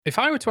If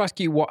I were to ask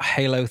you what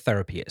halo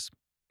therapy is,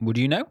 would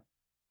you know?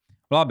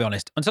 Well, I'll be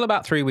honest, until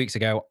about 3 weeks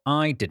ago,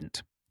 I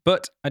didn't.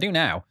 But I do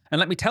now. And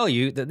let me tell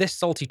you that this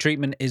salty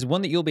treatment is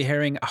one that you'll be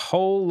hearing a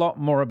whole lot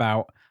more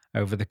about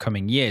over the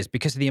coming years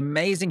because of the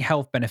amazing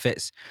health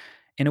benefits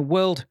in a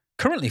world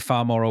currently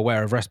far more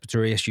aware of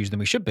respiratory issues than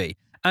we should be.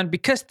 And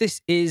because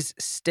this is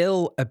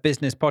still a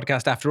business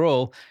podcast after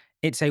all,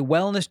 it's a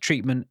wellness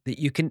treatment that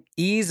you can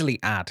easily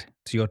add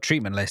to your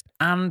treatment list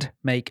and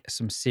make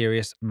some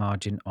serious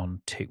margin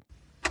on too.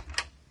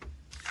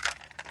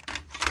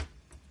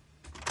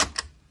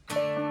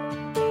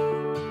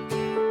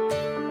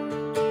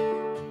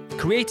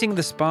 Creating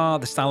the spa,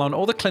 the salon,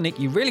 or the clinic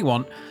you really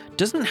want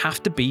doesn't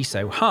have to be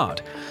so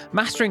hard.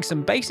 Mastering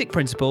some basic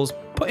principles,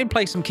 put in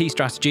place some key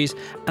strategies,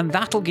 and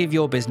that'll give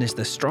your business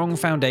the strong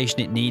foundation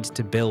it needs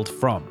to build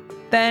from.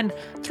 Then,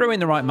 throw in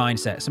the right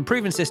mindset, some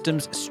proven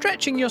systems,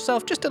 stretching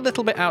yourself just a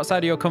little bit outside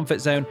of your comfort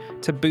zone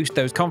to boost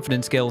those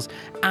confidence skills,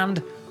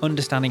 and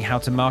understanding how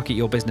to market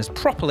your business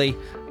properly,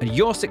 and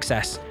your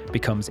success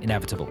becomes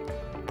inevitable.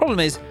 Problem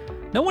is,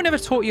 no one ever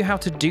taught you how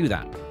to do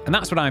that, and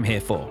that's what I'm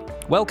here for.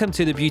 Welcome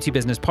to the Beauty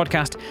Business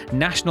Podcast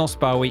National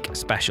Spa Week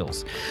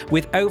Specials.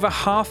 With over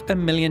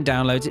 500,000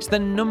 downloads, it's the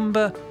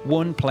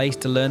 #1 place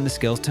to learn the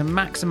skills to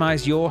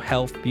maximize your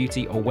health,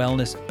 beauty, or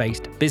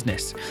wellness-based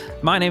business.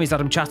 My name is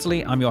Adam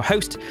Chatterley, I'm your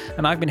host,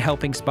 and I've been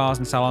helping spas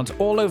and salons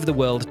all over the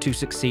world to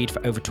succeed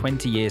for over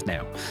 20 years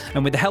now.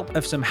 And with the help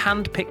of some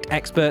hand-picked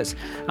experts,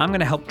 I'm going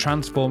to help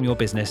transform your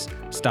business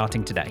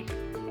starting today.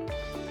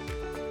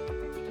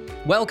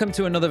 Welcome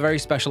to another very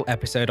special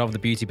episode of the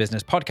Beauty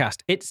Business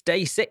Podcast. It's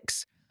day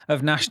 6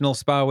 of National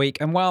Spa Week,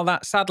 and while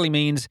that sadly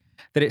means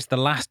that it's the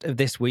last of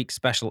this week's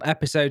special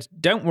episodes,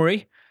 don't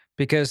worry,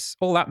 because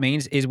all that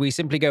means is we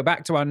simply go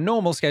back to our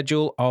normal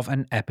schedule of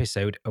an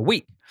episode a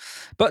week.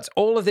 But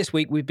all of this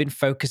week, we've been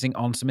focusing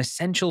on some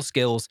essential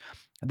skills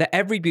that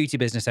every beauty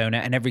business owner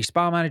and every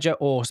spa manager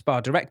or spa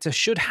director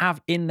should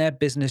have in their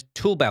business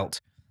tool belt,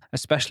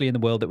 especially in the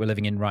world that we're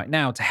living in right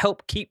now, to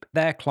help keep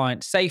their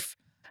clients safe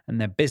and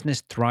their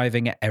business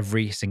thriving at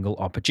every single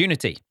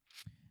opportunity.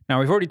 Now,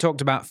 we've already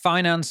talked about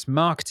finance,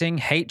 marketing,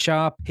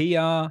 HR,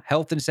 PR,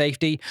 health and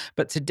safety,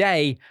 but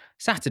today,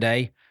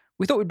 Saturday,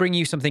 we thought we'd bring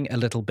you something a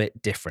little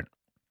bit different.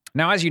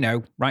 Now, as you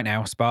know, right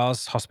now,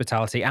 spas,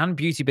 hospitality, and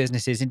beauty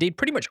businesses, indeed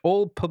pretty much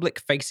all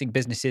public-facing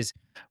businesses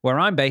where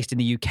I'm based in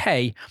the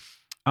UK,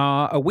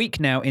 are a week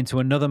now into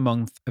another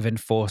month of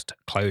enforced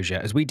closure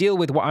as we deal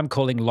with what I'm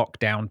calling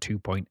Lockdown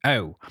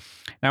 2.0.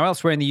 Now,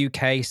 elsewhere in the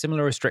UK,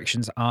 similar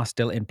restrictions are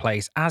still in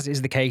place, as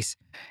is the case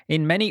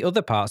in many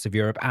other parts of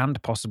Europe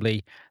and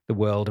possibly the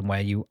world and where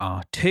you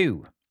are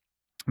too.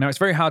 Now, it's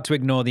very hard to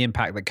ignore the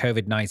impact that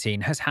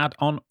COVID-19 has had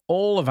on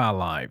all of our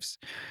lives.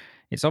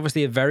 It's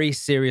obviously a very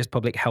serious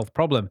public health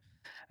problem,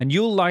 and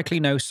you'll likely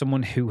know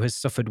someone who has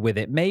suffered with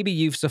it. Maybe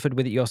you've suffered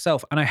with it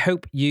yourself, and I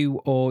hope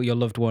you or your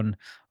loved one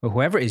or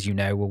whoever it is you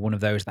know were one of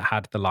those that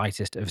had the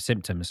lightest of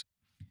symptoms.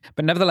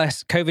 But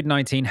nevertheless,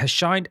 COVID-19 has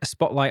shined a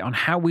spotlight on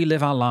how we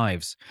live our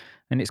lives,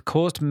 and it's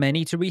caused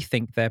many to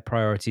rethink their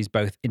priorities,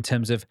 both in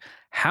terms of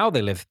how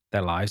they live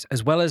their lives,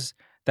 as well as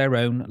their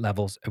own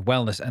levels of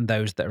wellness and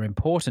those that are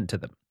important to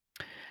them.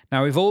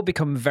 Now, we've all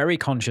become very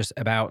conscious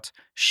about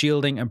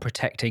shielding and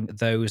protecting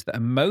those that are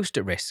most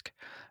at risk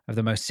of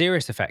the most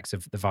serious effects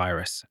of the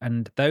virus,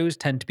 and those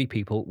tend to be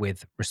people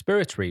with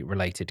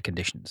respiratory-related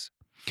conditions.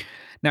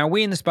 Now,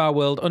 we in the spa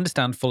world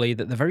understand fully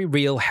that the very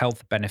real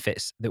health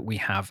benefits that we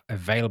have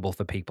available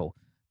for people.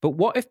 But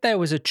what if there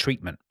was a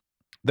treatment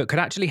that could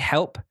actually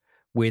help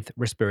with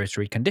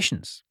respiratory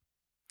conditions?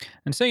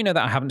 And so you know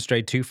that I haven't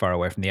strayed too far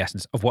away from the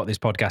essence of what this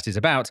podcast is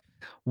about.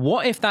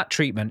 What if that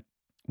treatment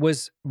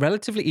was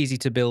relatively easy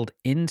to build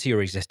into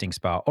your existing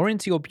spa or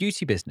into your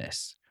beauty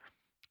business,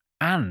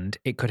 and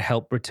it could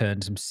help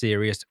return some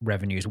serious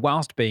revenues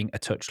whilst being a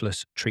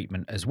touchless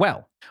treatment as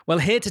well? Well,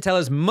 here to tell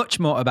us much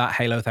more about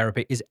halo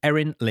therapy is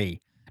Erin Lee.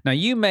 Now,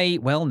 you may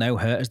well know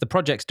her as the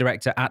projects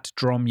director at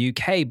Drom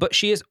UK, but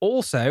she is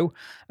also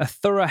a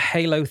thorough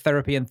halo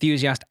therapy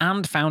enthusiast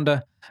and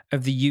founder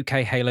of the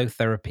UK Halo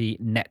Therapy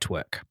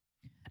Network.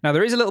 Now,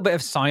 there is a little bit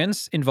of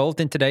science involved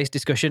in today's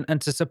discussion,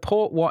 and to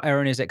support what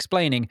Erin is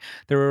explaining,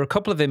 there are a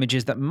couple of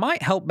images that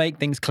might help make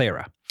things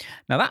clearer.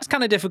 Now, that's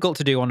kind of difficult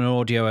to do on an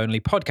audio-only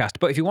podcast,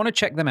 but if you want to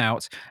check them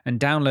out and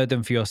download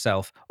them for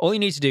yourself, all you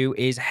need to do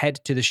is head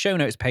to the show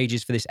notes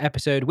pages for this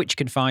episode, which you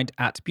can find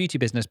at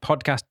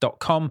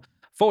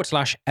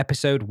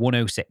beautybusinesspodcast.com/episode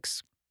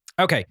 106.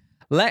 Okay,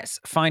 let's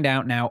find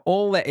out now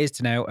all there is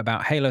to know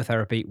about halo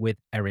therapy with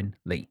Erin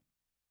Lee.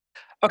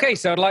 Okay,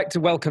 so I'd like to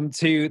welcome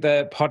to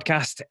the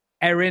podcast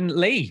Erin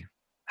Lee.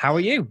 How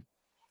are you?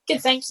 Good,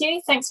 thank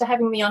you. Thanks for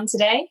having me on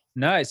today.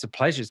 No, it's a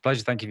pleasure. It's a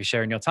pleasure. Thank you for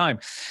sharing your time.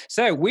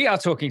 So we are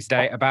talking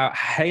today about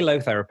halo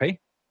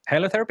therapy.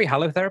 Halo therapy?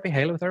 Halo therapy?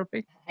 Halo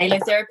therapy? Halo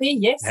therapy,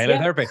 yes. Halo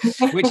therapy,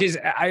 which is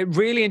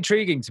really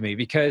intriguing to me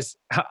because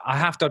I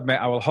have to admit,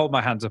 I will hold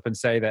my hands up and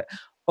say that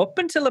up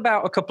until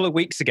about a couple of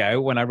weeks ago,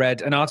 when I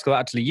read an article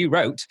actually you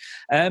wrote,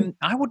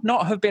 I would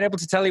not have been able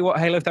to tell you what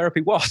halo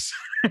therapy was.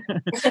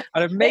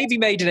 I'd have maybe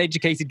made an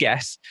educated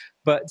guess,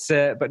 but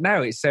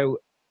no, it's so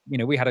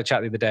we had a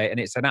chat the other day, and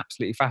it's an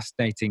absolutely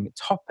fascinating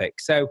topic.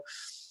 So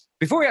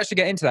before we actually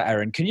get into that,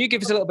 Erin, can you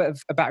give us a little bit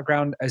of a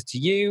background as to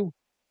you,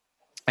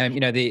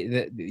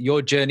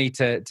 your journey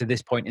to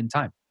this point in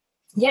time?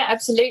 Yeah,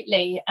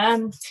 absolutely.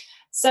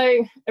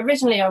 So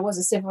originally I was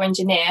a civil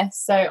engineer,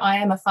 so I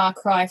am a far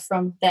cry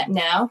from that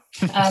now.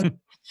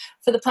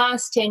 For the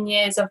past 10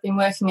 years, I've been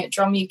working at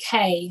Drom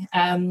UK,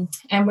 and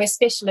we're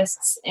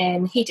specialists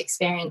in heat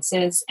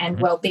experiences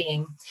and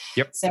well-being.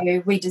 Yep.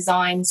 So we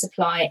design,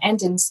 supply and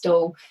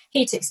install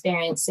heat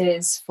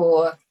experiences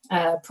for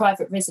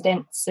private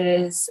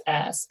residences,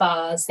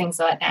 spas, things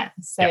like that.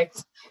 So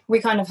we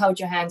kind of hold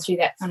your hand through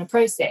that kind of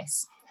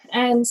process.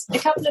 And a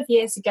couple of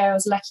years ago, I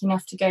was lucky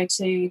enough to go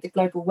to the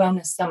Global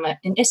Wellness Summit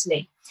in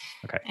Italy.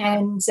 Okay.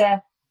 And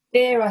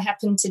there I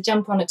happened to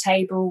jump on a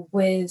table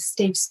with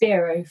Steve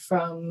Spiro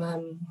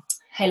from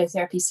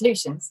Halotherapy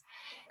Solutions.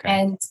 Okay.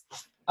 And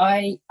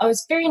I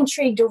was very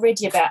intrigued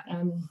already about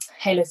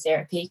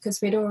halotherapy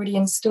because we'd already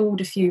installed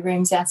a few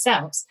rooms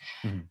ourselves.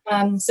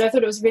 So I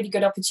thought it was a really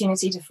good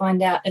opportunity to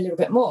find out a little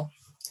bit more.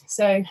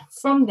 So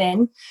from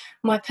then,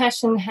 my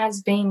passion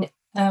has been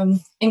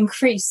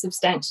increased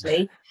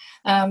substantially.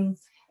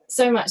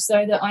 So much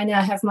so that I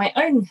now have my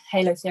own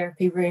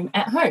halotherapy room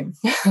at home.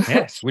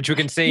 Yes, which we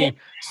can see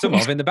some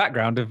of in the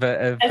background of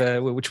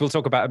which we'll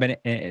talk about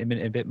in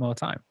a bit more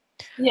time.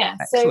 Yeah.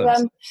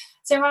 Excellent.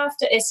 So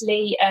after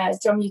Italy,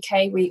 Drom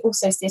UK, we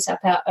also set up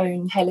our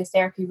own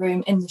halotherapy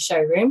room in the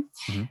showroom,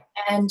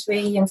 and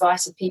we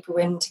invited people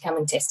in to come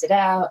and test it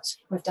out.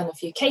 We've done a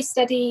few case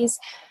studies,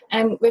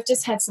 and we've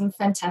just had some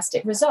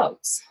fantastic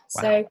results.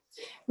 Wow. So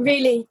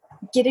really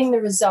getting the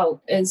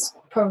result is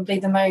probably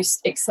the most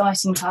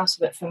exciting part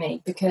of it for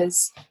me,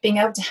 because being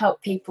able to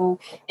help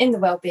people in the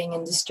wellbeing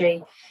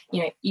industry,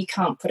 you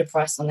can't put a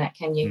price on that,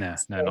 can you? No,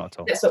 not at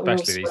all. That's what we're all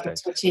Especially these trying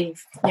days. to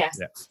achieve. Yeah.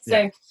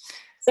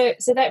 So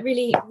that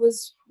really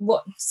was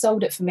what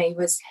sold it for me,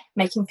 was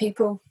making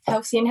people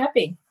healthy and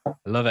happy. I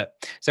love it.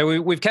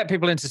 So we've kept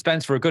people in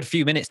suspense for a good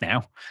few minutes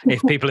now.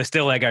 If people are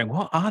still there going,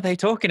 what are they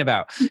talking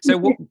about?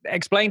 So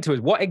explain to us,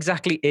 what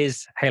exactly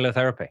is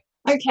halotherapy?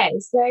 Okay,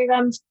 so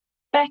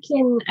back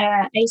in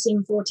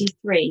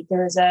 1843,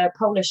 there was a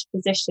Polish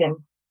physician,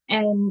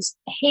 and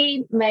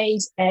he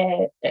made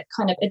a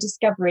kind of a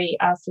discovery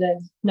after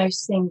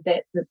noticing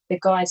that the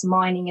guys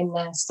mining in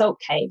the salt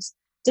caves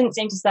didn't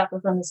seem to suffer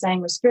from the same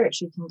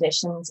respiratory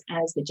conditions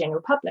as the general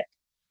public.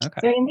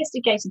 Okay. So he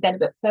investigated that a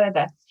bit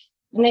further,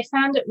 and they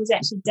found it was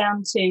actually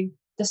down to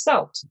the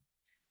salt.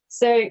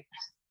 So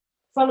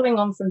following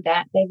on from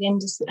that, they then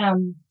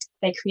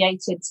they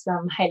created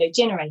some halo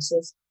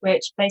generators,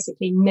 which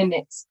basically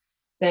mimics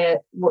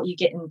what you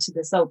get into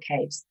the salt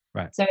caves.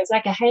 Right. So it's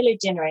like a halo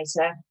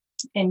generator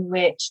in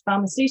which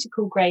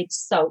pharmaceutical grade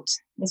salt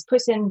is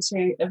put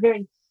into a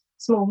very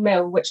small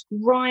mill, which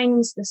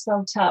grinds the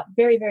salt up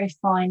very, very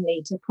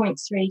finely to 0.3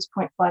 to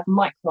 0.5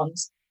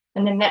 microns.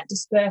 And then that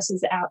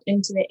disperses out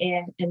into the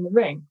air in the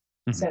room.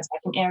 So it's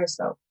like an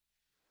aerosol.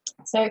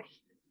 So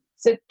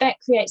that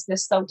creates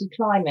this salty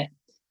climate.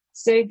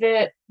 So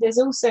there's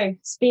also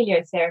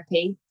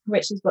speleotherapy,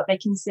 which is what they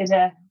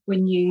consider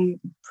when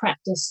you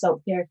practice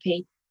salt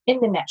therapy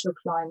in the natural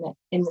climate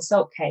in the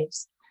salt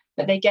caves.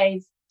 But they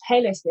gave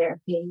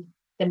halotherapy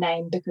the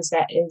name because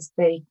that is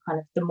the kind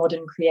of the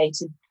modern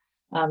created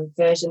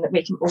version that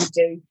we can all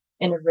do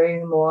in a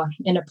room or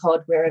in a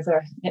pod,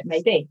 wherever it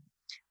may be.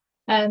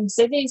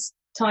 So these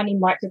tiny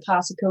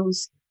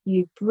microparticles,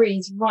 you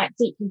breathe right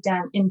deeply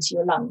down into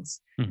your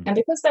lungs. And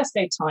because they're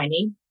so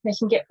tiny, they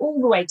can get all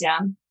the way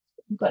down.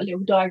 I've got a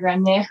little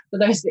diagram there for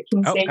those that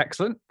can see. Oh,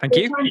 excellent. Thank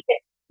you. Trying to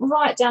get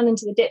right down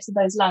into the depths of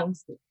those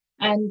lungs.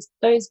 And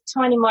those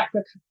tiny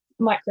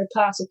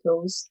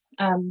microparticles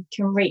can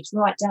reach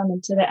right down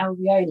into the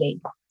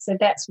alveoli. So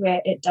that's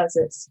where it does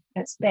its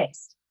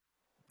best.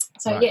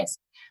 So Right. yes,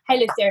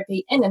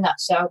 halotherapy in a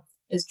nutshell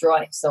is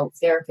dry salt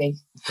therapy.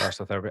 Dry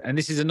salt therapy. And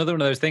this is another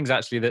one of those things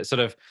actually that sort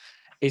of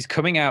is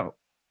coming out,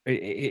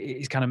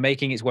 is kind of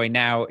making its way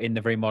now in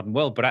the very modern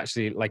world. But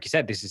actually, like you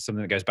said, this is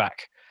something that goes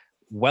back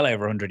well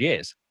over 100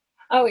 years.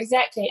 Oh,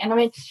 exactly. And I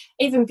mean,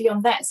 even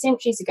beyond that,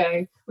 centuries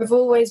ago, we've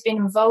always been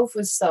involved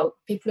with salt.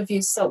 People have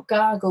used salt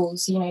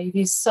gargles, you've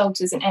used salt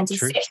as an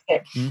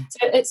antiseptic. So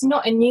it's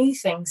not a new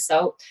thing,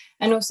 salt.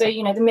 And also,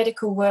 the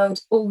medical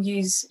world all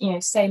use,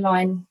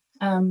 saline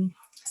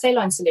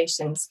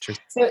solutions. True.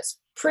 So it's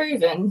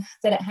proven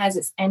that it has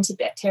its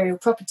antibacterial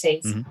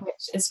properties,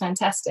 which is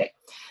fantastic.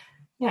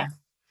 Yeah.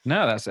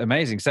 No, that's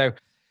amazing. So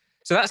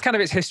that's kind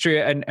of its history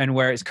and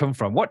where it's come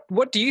from.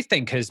 What do you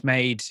think has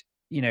made,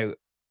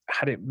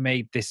 had it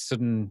made this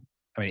sudden,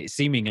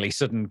 seemingly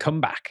sudden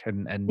comeback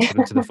and sort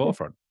of to the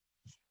forefront?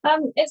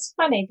 It's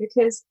funny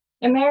because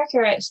America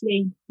are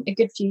actually a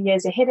good few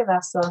years ahead of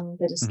us on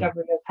the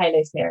discovery of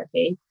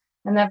halotherapy.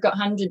 And they've got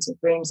hundreds of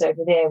rooms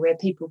over there where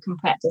people can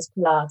practice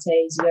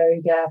Pilates,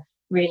 yoga,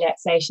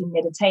 relaxation,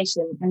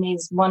 meditation, and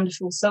these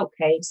wonderful salt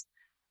caves.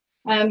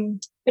 But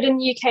in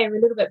the UK, we're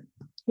a little bit,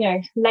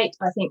 late,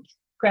 I think,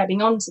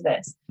 grabbing onto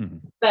this.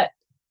 But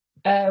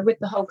with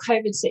the whole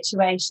COVID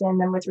situation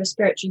and with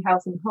respiratory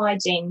health and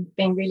hygiene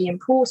being really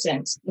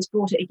important, has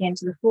brought it again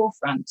to the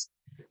forefront.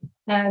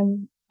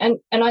 And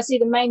I see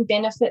the main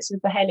benefits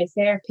with the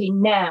halotherapy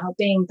now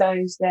being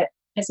those that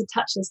it's a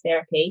touchless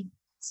therapy.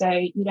 So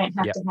you don't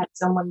have to have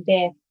someone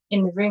there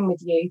in the room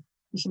with you.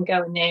 You can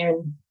go in there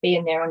and be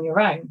in there on your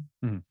own.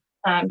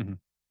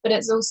 But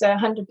it's also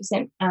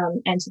 100%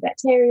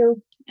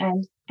 antibacterial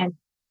and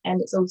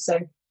it's also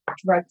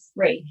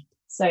drug-free.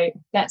 So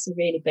that's a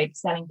really big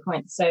selling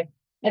point. So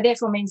it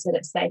therefore means that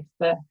it's safe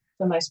for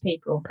most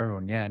people.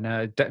 Everyone,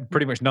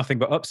 pretty much nothing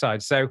but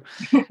upside. So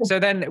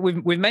then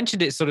we've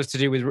mentioned it's sort of to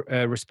do with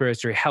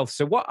respiratory health.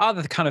 So what are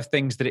the kind of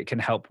things that it can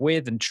help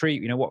with and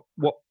treat?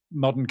 What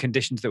modern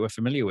conditions that we're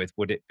familiar with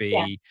would it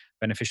be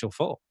beneficial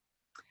for?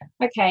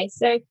 Okay,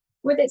 so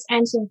with its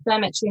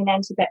anti-inflammatory and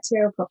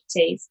antibacterial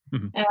properties,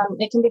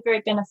 it can be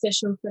very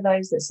beneficial for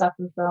those that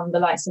suffer from the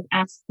likes of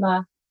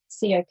asthma,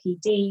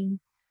 COPD,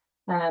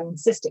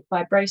 cystic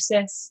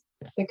fibrosis,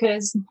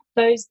 because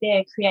those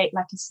there create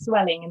like a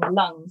swelling in the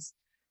lungs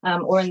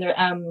or in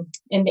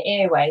the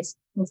airways.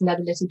 There's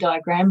another little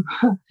diagram.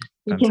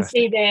 You can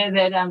see there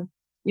that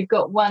you've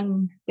got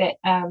one that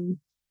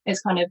is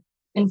kind of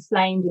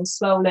inflamed and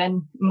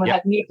swollen and will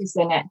have mucus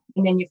in it,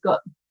 and then you've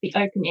got the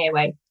open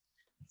airway.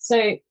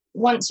 So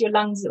once your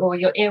lungs or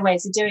your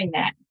airways are doing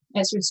that,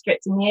 it's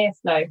restricting the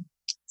airflow.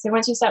 So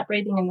once you start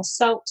breathing in the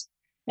salt,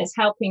 it's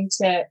helping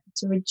to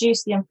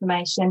reduce the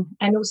inflammation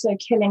and also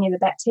kill any of the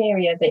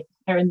bacteria that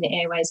are in the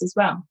airways as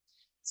well.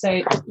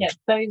 So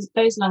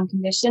those lung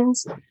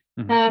conditions.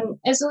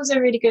 It's also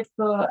really good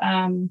for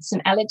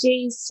some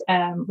allergies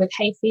with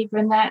hay fever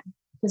and that,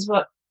 because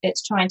what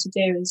it's trying to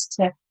do is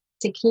to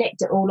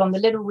collect it all on the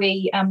little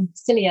wee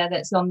cilia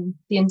that's on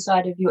the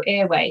inside of your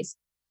airways.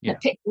 It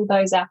picks all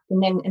those up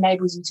and then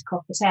enables you to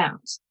cough it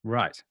out.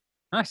 Right.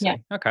 I see. Yeah.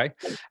 Okay.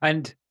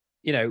 And,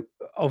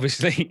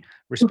 obviously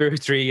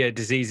respiratory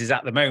diseases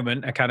at the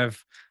moment are kind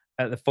of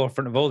at the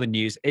forefront of all the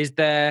news. Is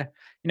there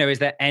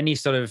any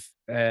sort of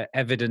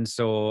evidence,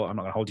 or I'm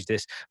not going to hold you to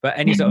this, but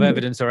any sort of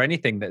evidence or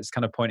anything that's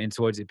kind of pointing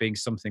towards it being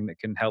something that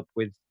can help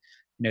with,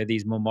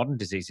 these more modern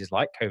diseases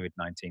like COVID-19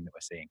 that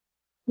we're seeing?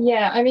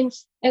 Yeah. I mean,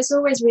 it's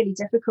always really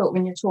difficult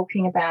when you're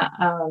talking about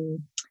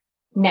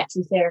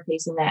natural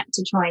therapies and that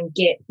to try and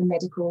get the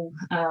medical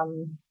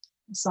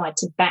side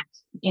to back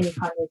any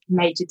kind of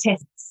major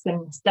tests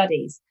and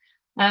studies.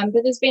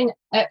 But there's been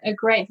a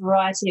great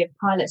variety of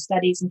pilot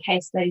studies and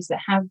case studies that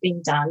have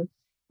been done.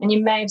 And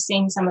you may have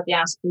seen some of the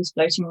articles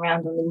floating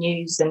around on the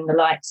news and the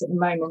likes at the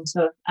moment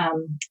of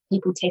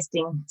people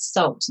testing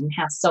salt and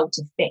how salt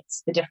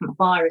affects the different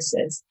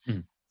viruses.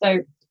 So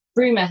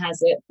rumour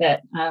has it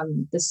that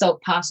the salt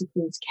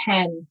particles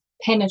can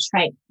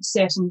penetrate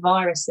certain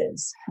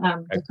viruses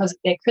because of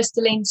their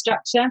crystalline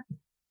structure.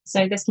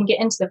 So this can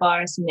get into the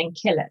virus and then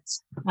kill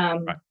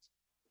it.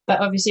 But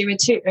obviously we're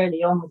too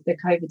early on with the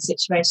COVID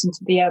situation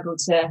to be able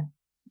to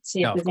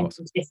see if there's any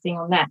testing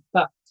on that.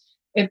 But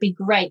it'd be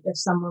great if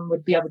someone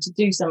would be able to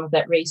do some of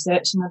that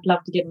research, and I'd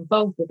love to get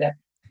involved with it.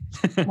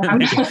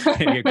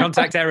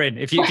 Contact Erin.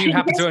 If you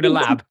happen to own a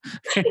lab,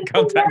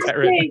 contact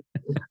Erin.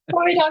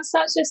 I'm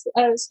such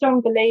a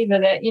strong believer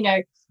that,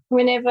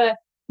 whenever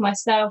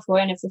myself or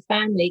any of the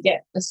family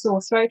get a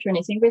sore throat or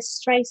anything, we're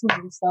straight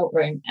into the salt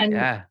room. And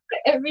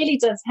it really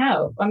does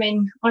help. I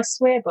mean, I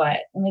swear by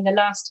it. I mean, the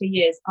last 2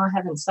 years, I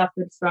haven't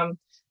suffered from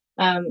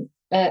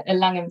a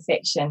lung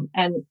infection.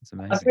 And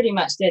I pretty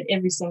much did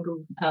every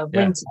single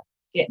winter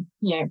get,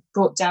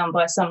 brought down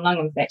by some lung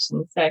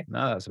infection. So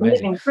that's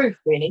amazing. Living proof,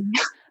 really.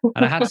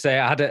 And I had to say,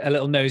 I had a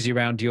little nosy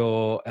around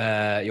your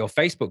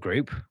Facebook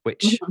group,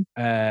 which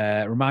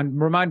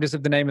remind us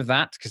of the name of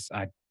that, because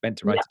I meant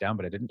to write it down,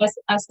 but I didn't.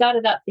 I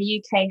started up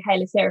the UK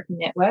Halotherapy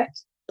Network.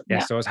 Yeah,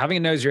 so I was having a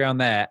nosy around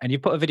there, and you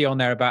put a video on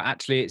there about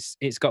actually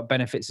it's got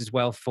benefits as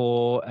well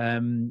for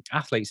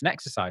athletes and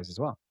exercise as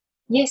well.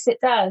 Yes, it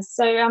does.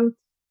 So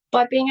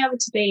by being able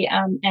to be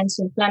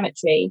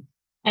anti-inflammatory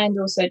and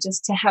also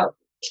just to help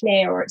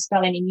clear or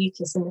expel any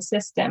mucus in the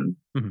system,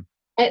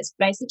 it's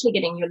basically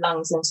getting your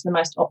lungs into the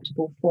most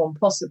optimal form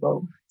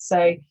possible.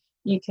 So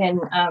you can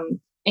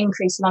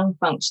increase lung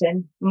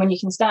function. And when you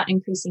can start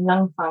increasing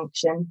lung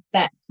function,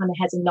 that kind of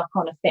has a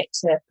knock-on effect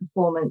to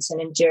performance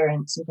and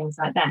endurance and things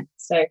like that.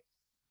 So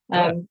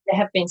there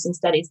have been some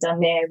studies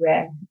done there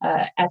where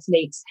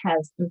athletes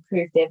have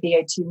improved their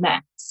VO2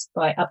 max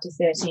by up to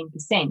 13%,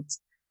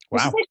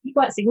 which is actually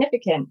quite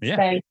significant. Yeah.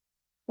 So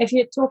if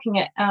you're talking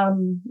at,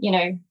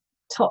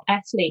 top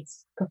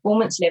athletes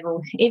performance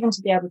level, even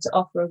to be able to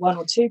offer a 1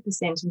 or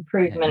 2%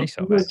 improvement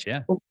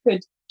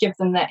could give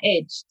them that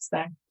edge.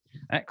 So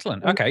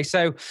excellent. Okay,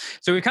 so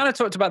we kind of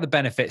talked about the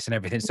benefits and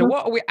everything. So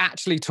what are we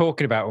actually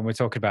talking about when we're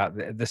talking about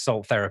the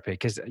salt therapy?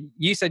 Because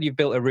you said you've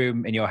built a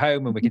room in your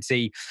home, and we can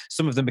see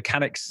some of the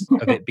mechanics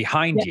of it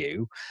behind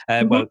you.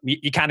 Well,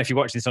 you can if you're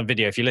watching this on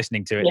video. If you're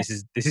listening to it,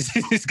 this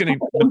is going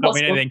to not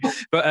mean anything.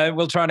 But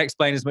we'll try and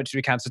explain as much as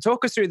we can. So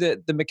talk us through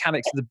the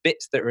mechanics of the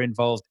bits that are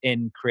involved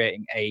in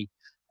creating a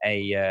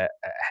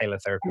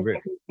halotherapy room.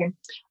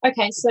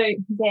 Okay, so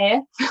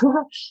there,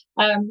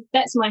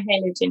 that's my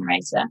halo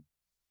generator.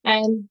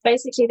 And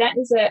basically, that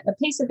is a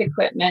piece of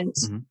equipment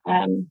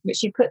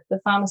which you put the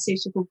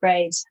pharmaceutical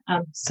grade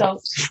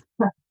salt.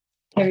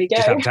 Here we go.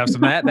 Just happen to have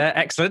some there.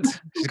 Excellent.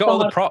 She's got all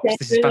the props.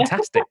 This is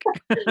fantastic.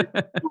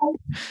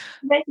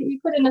 Basically, you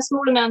put in a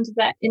small amount of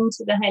that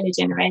into the halo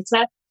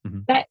generator.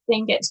 That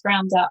then gets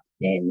ground up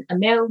in a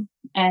mill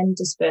and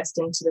dispersed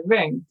into the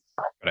room.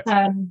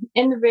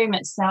 In the room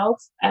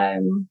itself,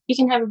 you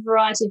can have a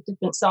variety of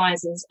different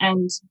sizes,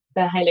 and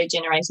the halo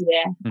generator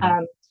there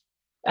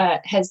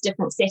has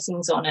different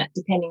settings on it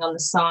depending on the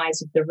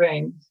size of the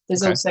room.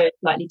 There's also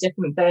slightly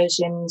different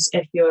versions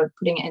if you're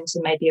putting it into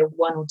maybe a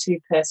 1 or 2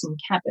 person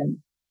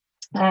cabin.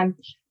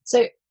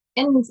 So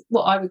in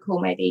what I would call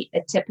maybe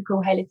a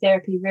typical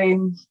halotherapy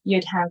room,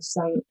 you'd have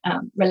some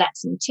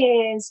relaxing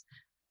chairs,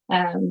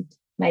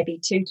 maybe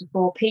 2 to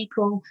 4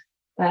 people.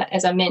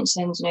 As I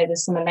mentioned,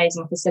 there's some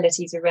amazing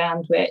facilities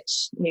around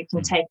which you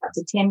can take up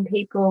to 10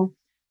 people.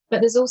 But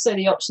there's also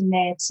the option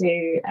there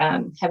to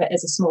have it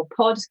as a small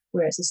pod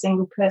where it's a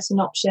single person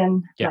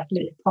option, like a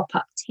little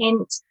pop-up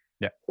tent.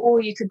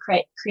 Or you could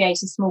create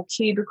a small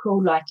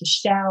cubicle like a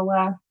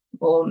shower,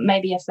 or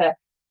maybe if a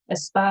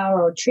spa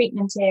or a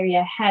treatment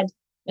area had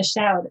a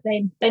shower that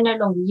they no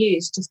longer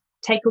use, just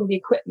take all the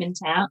equipment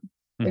out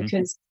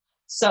because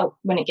salt,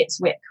 when it gets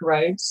wet,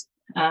 corrodes.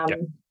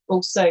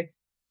 Also,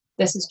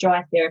 this is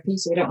dry therapy,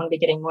 so we don't want to be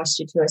getting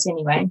moisture to us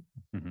anyway.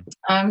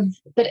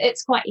 But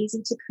it's quite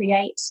easy to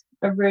create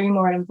a room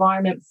or an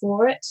environment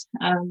for it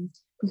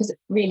because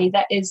really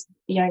that is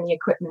the only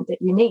equipment that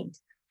you need.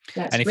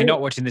 And if you're not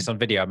watching this on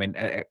video, I mean,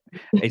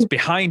 it's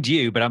behind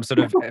you, but I'm sort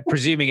of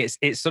presuming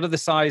it's sort of the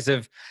size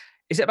of,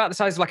 is it about the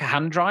size of like a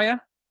hand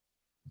dryer?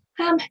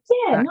 Yeah,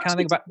 kind of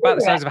thing, about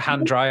the size of a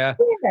hand dryer.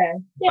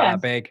 Yeah,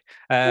 that big.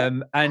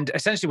 And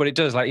essentially what it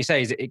does, like you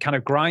say, is it kind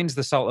of grinds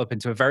the salt up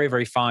into a very,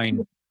 very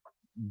fine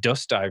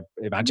dust, I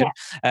imagine,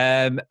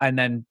 and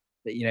then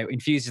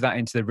infuses that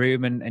into the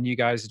room, and you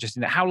guys are just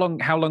in there. How long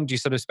do you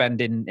sort of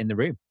spend in the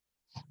room?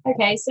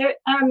 Okay, so a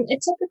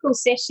typical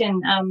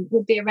session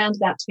would be around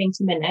about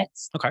 20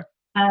 minutes. Okay.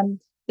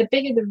 The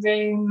bigger the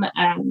room,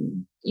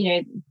 then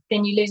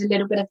you lose a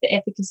little bit of the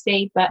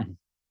efficacy, but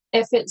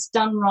if it's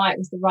done right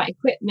with the right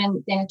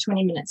equipment, then a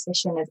 20-minute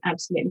session is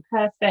absolutely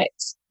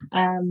perfect.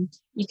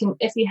 You can,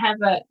 if you have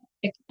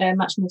a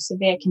much more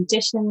severe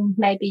condition,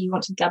 maybe you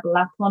want to double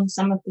up on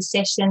some of the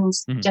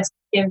sessions, just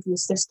to give the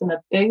system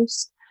a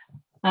boost.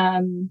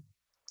 I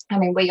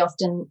mean, we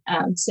often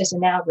sit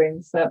in our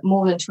room for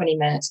more than 20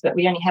 minutes, but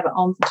we only have it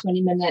on for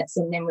 20 minutes,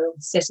 and then we'll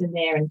sit in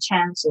there and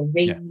chat or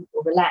read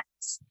or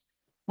relax.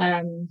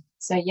 20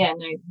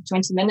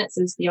 minutes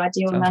is the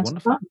ideal amount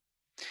of time.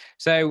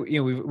 So,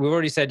 we've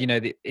already said,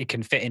 that it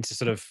can fit into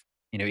sort of,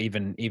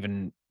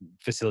 even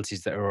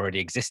facilities that are already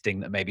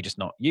existing that maybe just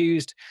not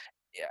used.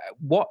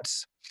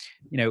 What's,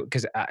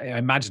 because I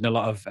imagine a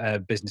lot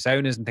of business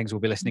owners and things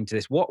will be listening to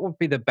this. What would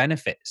be the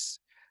benefits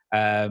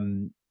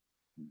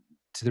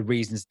to the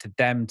reasons to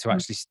them to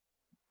actually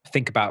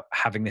think about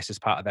having this as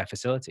part of their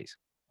facilities?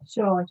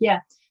 Sure,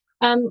 yeah.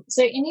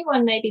 So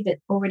anyone maybe that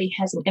already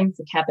has an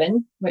infra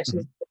cabin, which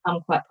has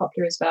become quite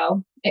popular as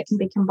well, it can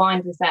be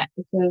combined with that,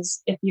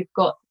 because if you've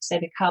got, say,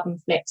 the carbon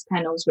flex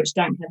panels which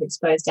don't have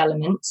exposed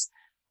elements,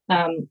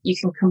 you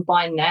can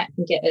combine that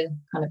and get a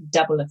kind of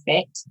double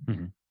effect.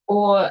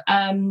 Or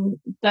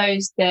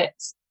those that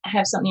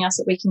have something else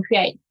that we can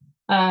create,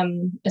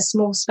 a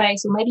small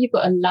space, or maybe you've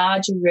got a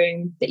larger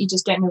room that you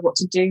just don't know what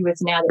to do with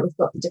now that we've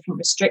got the different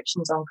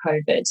restrictions on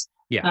COVID.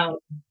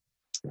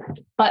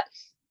 But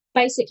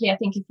basically, I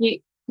think if you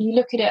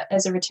look at it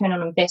as a return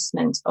on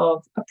investment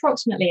of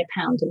approximately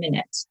 £1 a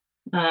minute.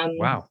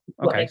 Wow.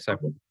 Okay. So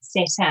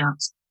set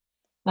out.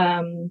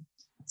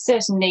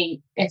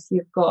 Certainly, if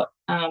you've got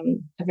a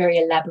very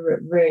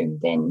elaborate room,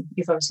 then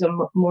you've obviously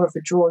got more of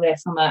a draw there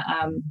from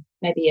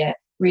maybe a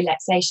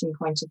relaxation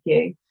point of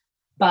view.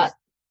 But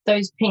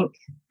those pink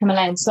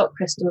Himalayan salt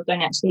crystals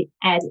don't actually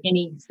add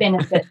any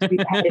benefit to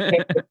the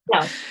habit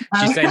itself.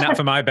 She's saying that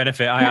for my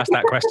benefit. I asked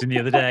that question the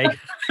other day.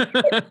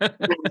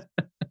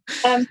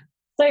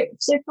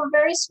 So for a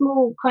very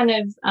small kind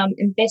of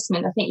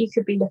investment, I think you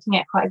could be looking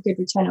at quite a good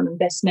return on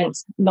investment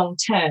long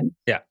term.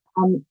 Yeah.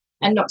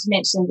 And not to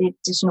mention the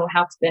additional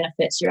health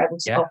benefits you're able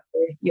to offer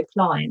your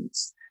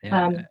clients.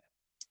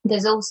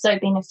 There's also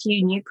been a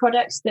few new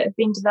products that have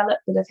been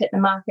developed that have hit the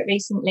market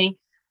recently.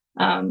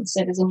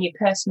 So there's a new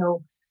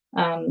personal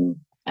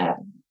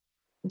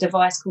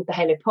device called the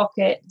Halo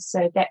Pocket.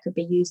 So that could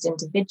be used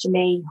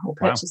individually or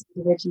purchased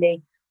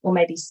individually, or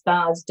maybe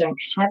spas don't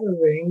have a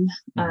room,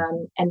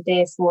 and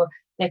therefore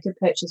they could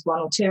purchase 1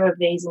 or 2 of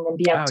these and then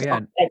be able to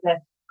offer as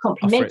a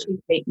complementary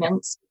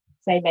treatment,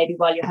 say maybe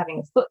while you're having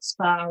a foot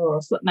spa or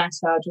a foot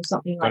massage or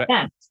something like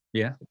that.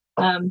 Yeah.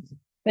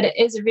 But it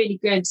is a really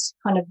good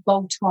kind of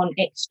bolt-on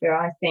extra,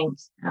 I think,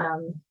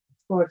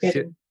 for a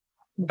good...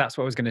 That's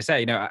what I was going to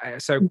say.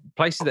 So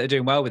places that are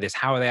doing well with this,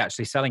 how are they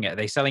actually selling it? Are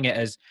they selling it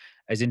as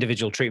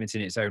individual treatments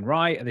in its own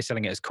right? Are they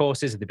selling it as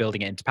courses? Are they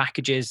building it into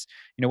packages?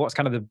 What's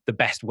kind of the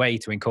best way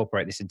to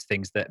incorporate this into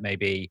things that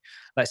maybe,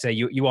 let's say,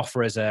 you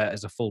offer as a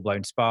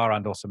full-blown spa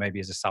and also maybe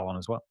as a salon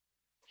as well?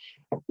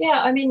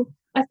 Yeah, I mean,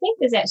 I think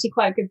there's actually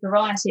quite a good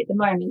variety at the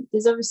moment.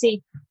 There's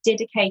obviously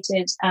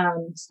dedicated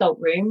salt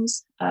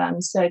rooms.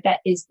 So that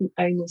is the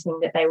only thing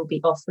that they will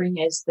be offering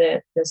is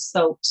the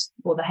salt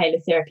or the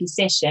halotherapy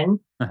session.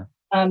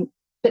 Uh-huh.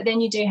 But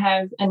then you do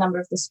have a number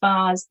of the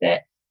spas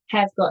that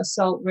have got a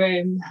salt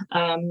room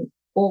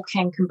or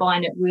can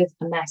combine it with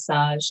a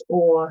massage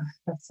or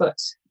a foot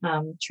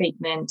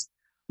treatment,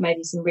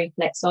 maybe some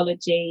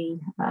reflexology,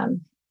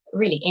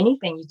 really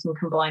anything you can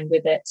combine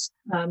with it.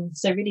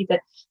 So really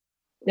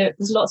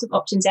there's lots of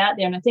options out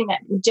there. And I think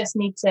that we just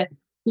need to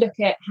look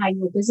at how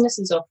your business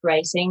is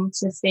operating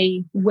to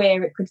see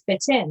where it could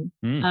fit in.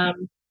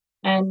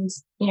 And,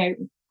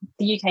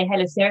 the UK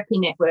Halotherapy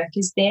Network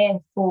is there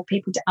for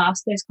people to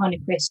ask those kind of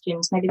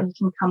questions. Maybe they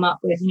can come up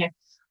with,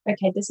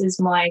 okay, this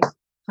is my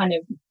kind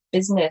of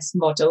business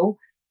model.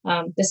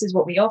 This is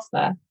what we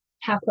offer.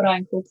 How could I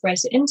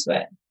incorporate it into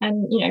it?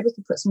 And, we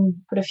could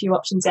put a few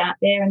options out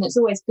there. And it's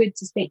always good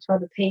to speak to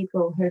other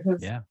people who have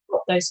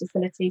got those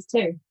facilities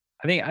too.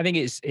 I think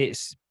it's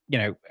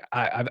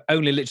I've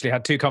only literally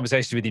had 2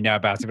 conversations with you now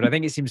about it, but I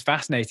think it seems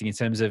fascinating in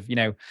terms of,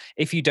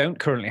 if you don't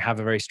currently have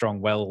a very strong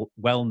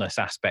wellness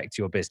aspect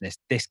to your business,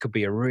 this could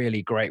be a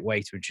really great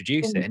way to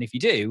introduce it. And if you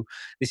do,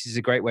 this is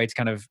a great way to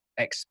kind of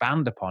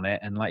expand upon it.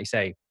 And like you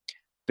say,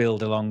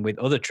 build along with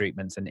other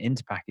treatments and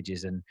into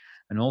packages and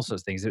all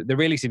sorts of things. There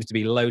really seems to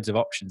be loads of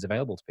options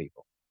available to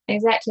people.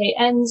 Exactly.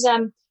 And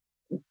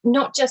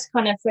not just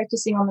kind of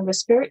focusing on the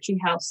respiratory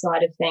health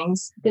side of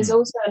things, there's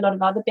also a lot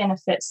of other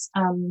benefits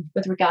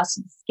with regards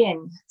to the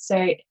skin.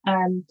 So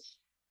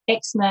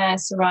eczema,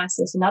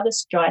 psoriasis and other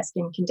dry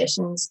skin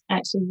conditions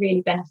actually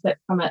really benefit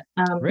from it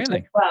really?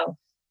 as well.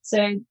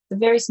 So the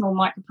very small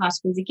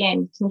microparticles,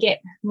 again, can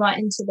get right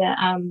into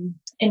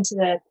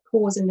the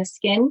pores in the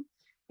skin.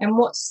 And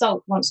what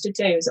salt wants to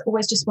do is it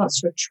always just wants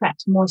to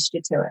attract moisture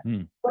to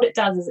it. What it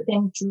does is it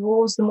then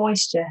draws the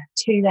moisture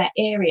to that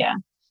area,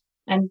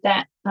 and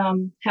that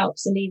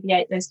helps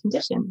alleviate those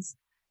conditions.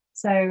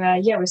 So,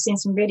 we've seen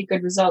some really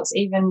good results.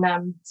 Even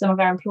some of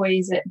our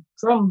employees at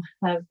Drum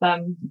have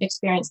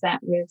experienced that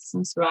with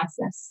some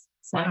psoriasis.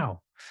 So.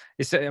 Wow.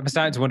 I'm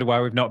starting to wonder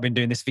why we've not been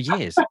doing this for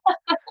years. I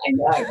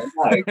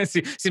know.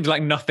 It seems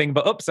like nothing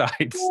but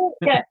upsides.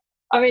 Yeah.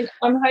 I mean,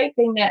 I'm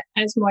hoping that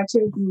as my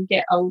children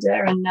get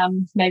older and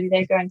maybe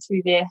they're going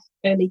through their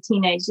early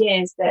teenage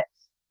years, that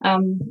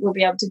we'll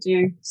be able to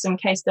do some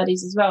case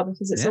studies as well,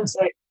 because it's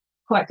also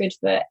quite good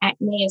for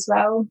acne as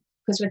well,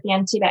 because with the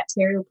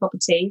antibacterial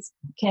properties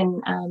can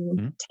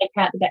take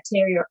out the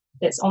bacteria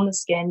that's on the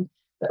skin,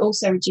 but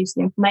also reduce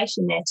the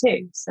inflammation there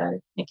too. So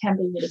it can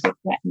be really good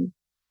for acne.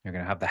 You're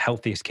going to have the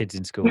healthiest kids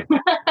in school.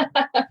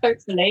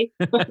 Hopefully.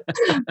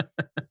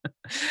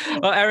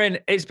 Well, Erin,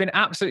 it's been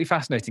absolutely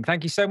fascinating.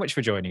 Thank you so much for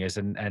joining us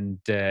and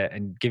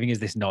giving us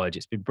this knowledge.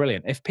 It's been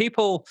brilliant. If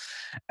people,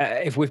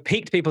 if we've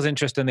piqued people's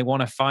interest and they want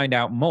to find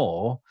out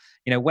more,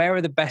 where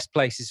are the best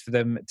places for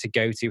them to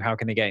go to? How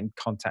can they get in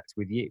contact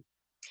with you?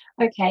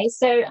 Okay,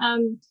 so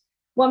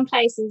one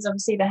place is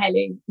obviously the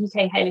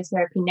UK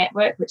Halotherapy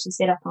Network, which is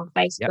set up on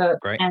Facebook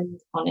and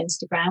on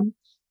Instagram.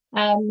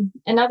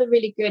 Another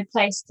really good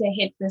place to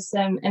head for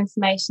some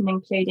information,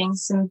 including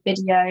some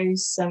videos,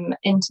 some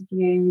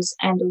interviews,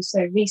 and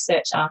also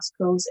research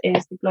articles,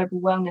 is the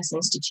Global Wellness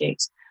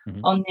Institute.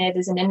 On there,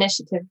 there's an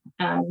initiative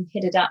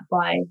headed up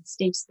by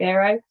Steve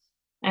Sparrow,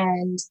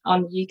 and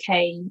I'm the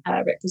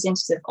UK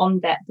representative on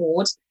that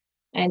board.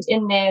 And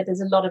in there,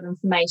 there's a lot of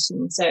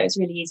information, so it's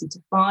really easy to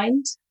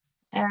find.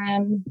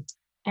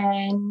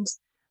 And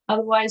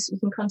otherwise, you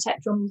can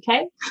contact Drum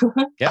UK.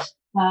 Yeah.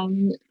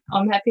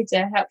 I'm happy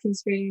to help you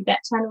through that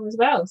channel as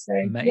well. So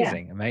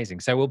amazing.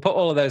 So we'll put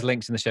all of those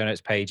links in the show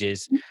notes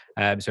pages,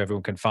 so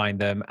everyone can find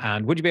them.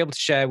 And would you be able to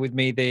share with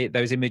me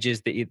those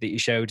images that you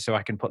showed, so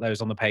I can put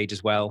those on the page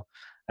as well?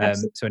 So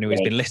anyone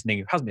who's been listening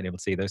who hasn't been able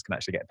to see those can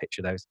actually get a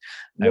picture of those.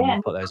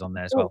 We'll put those on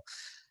there as well.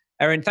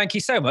 Erin, thank you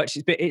so much.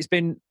 It's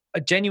been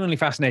genuinely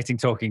fascinating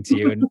talking to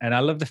you, and I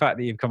love the fact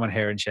that you've come on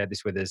here and shared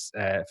this with us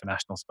for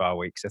National Spa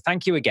Week. So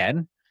thank you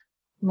again.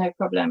 No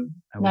problem.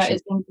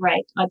 It's been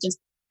great. I just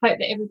hope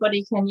that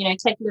everybody can,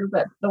 take a little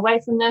bit away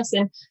from this.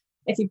 And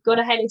if you've got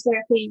a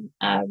halotherapy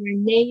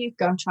room near you,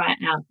 go and try it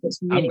out. It's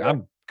really I'm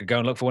going to go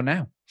and look for one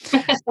now.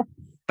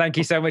 Thank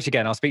you so much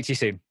again. I'll speak to you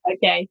soon.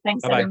 Okay.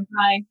 Thanks, Erin.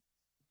 Bye.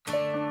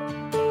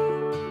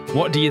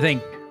 What do you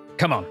think?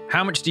 Come on.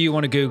 How much do you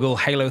want to Google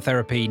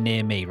halotherapy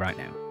near me right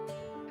now?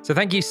 So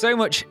thank you so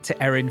much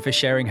to Erin for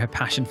sharing her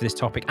passion for this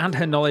topic and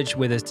her knowledge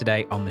with us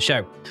today on the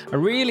show. I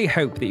really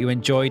hope that you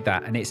enjoyed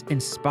that and it's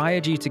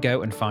inspired you to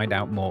go and find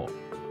out more.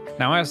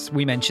 Now, as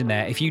we mentioned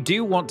there, if you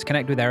do want to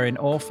connect with Erin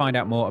or find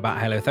out more about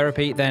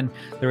halotherapy, then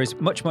there is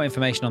much more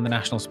information on the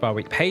National Spa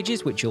Week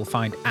pages, which you'll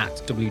find at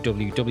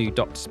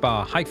www.spa-uk.org,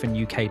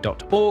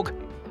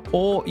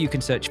 or you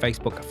can search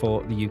Facebook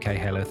for the UK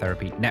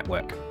Halotherapy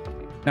Network.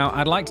 Now,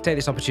 I'd like to take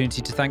this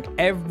opportunity to thank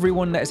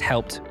everyone that has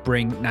helped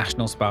bring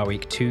National Spa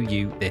Week to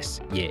you this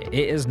year.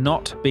 It has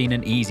not been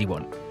an easy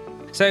one.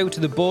 So to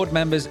the board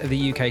members of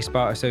the UK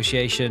Spa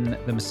Association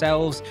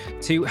themselves,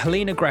 to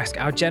Helena Gresk,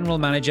 our General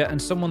Manager,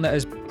 and someone that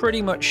has pretty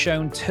much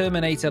shown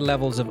Terminator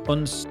levels of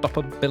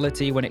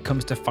unstoppability when it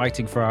comes to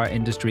fighting for our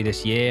industry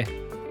this year,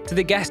 to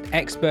the guest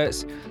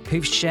experts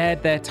who've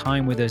shared their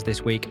time with us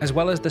this week, as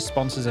well as the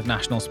sponsors of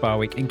National Spa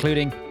Week,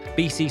 including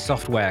BC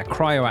Software,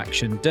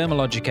 CryoAction,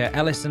 Dermalogica,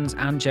 Ellison's,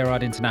 and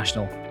Gerard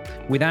International.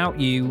 Without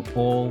you,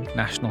 all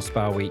National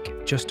Spa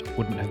Week just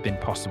wouldn't have been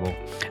possible.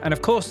 And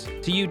of course,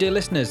 to you, dear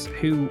listeners,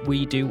 who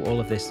we do all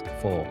of this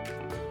for.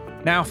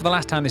 Now, for the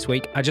last time this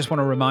week, I just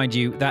want to remind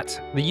you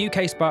that the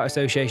UK Spa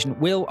Association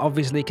will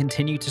obviously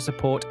continue to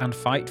support and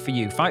fight for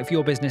you, fight for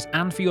your business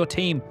and for your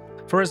team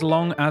for as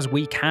long as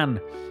we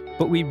can.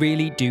 But we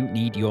really do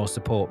need your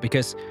support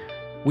because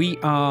we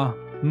are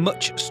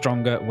much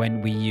stronger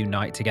when we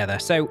unite together.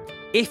 So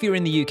if you're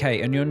in the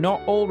UK and you're not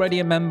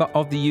already a member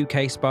of the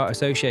UK Spa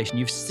Association,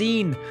 you've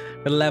seen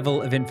the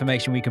level of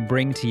information we can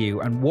bring to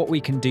you and what we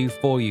can do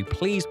for you,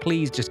 please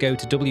just go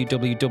to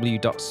www.spa-uk.org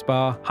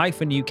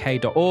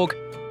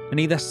and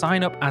either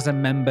sign up as a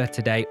member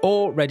today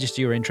or register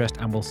your interest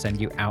and we'll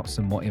send you out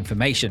some more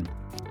information.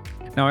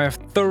 Now, I have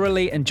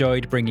thoroughly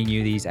enjoyed bringing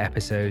you these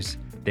episodes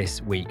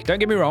this week. Don't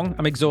get me wrong,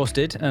 I'm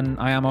exhausted and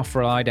I am off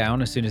for a lie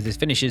down as soon as this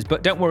finishes,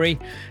 but don't worry,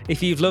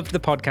 if you've loved the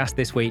podcast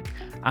this week,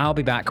 I'll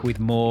be back with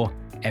more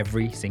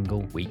every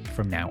single week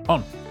from now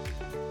on.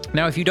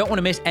 Now, if you don't want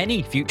to miss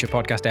any future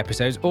podcast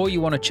episodes or you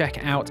want to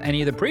check out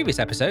any of the previous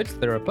episodes,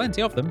 there are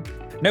plenty of them,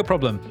 no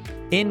problem.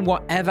 In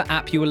whatever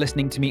app you are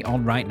listening to me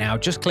on right now,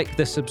 just click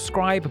the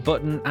subscribe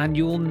button and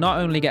you'll not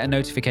only get a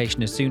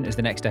notification as soon as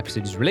the next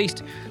episode is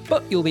released,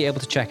 but you'll be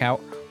able to check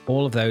out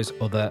all of those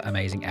other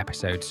amazing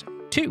episodes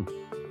too.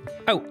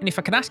 Oh, and if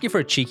I can ask you for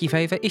a cheeky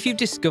favour, if you've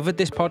discovered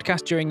this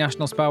podcast during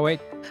National Spa Week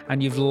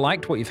and you've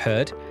liked what you've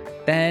heard,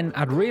 then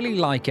I'd really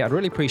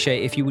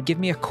appreciate it if you would give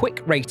me a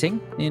quick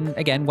rating in,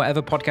 again,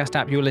 whatever podcast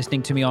app you're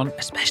listening to me on,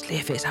 especially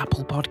if it's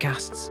Apple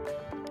Podcasts.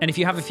 And if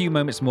you have a few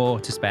moments more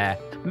to spare,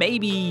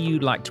 maybe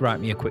you'd like to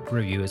write me a quick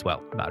review as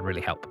well. That'd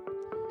really help.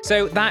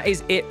 So that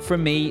is it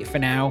from me for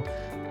now.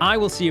 I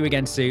will see you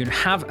again soon.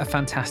 Have a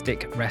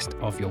fantastic rest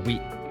of your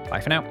week. Bye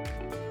for now.